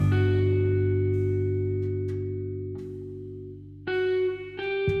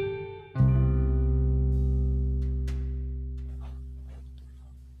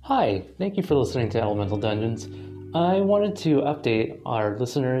Hi, thank you for listening to Elemental Dungeons. I wanted to update our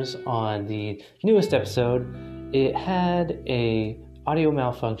listeners on the newest episode. It had a audio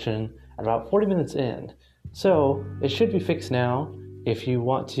malfunction at about 40 minutes in, so it should be fixed now. If you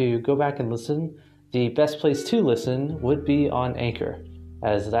want to go back and listen, the best place to listen would be on Anchor,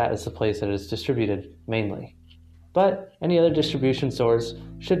 as that is the place that is distributed mainly. But any other distribution source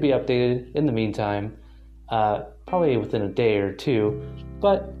should be updated in the meantime, probably within a day or two.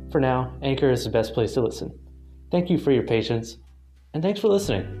 But for now, Anchor is the best place to listen. Thank you for your patience, and thanks for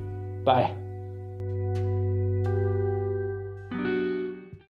listening. Bye.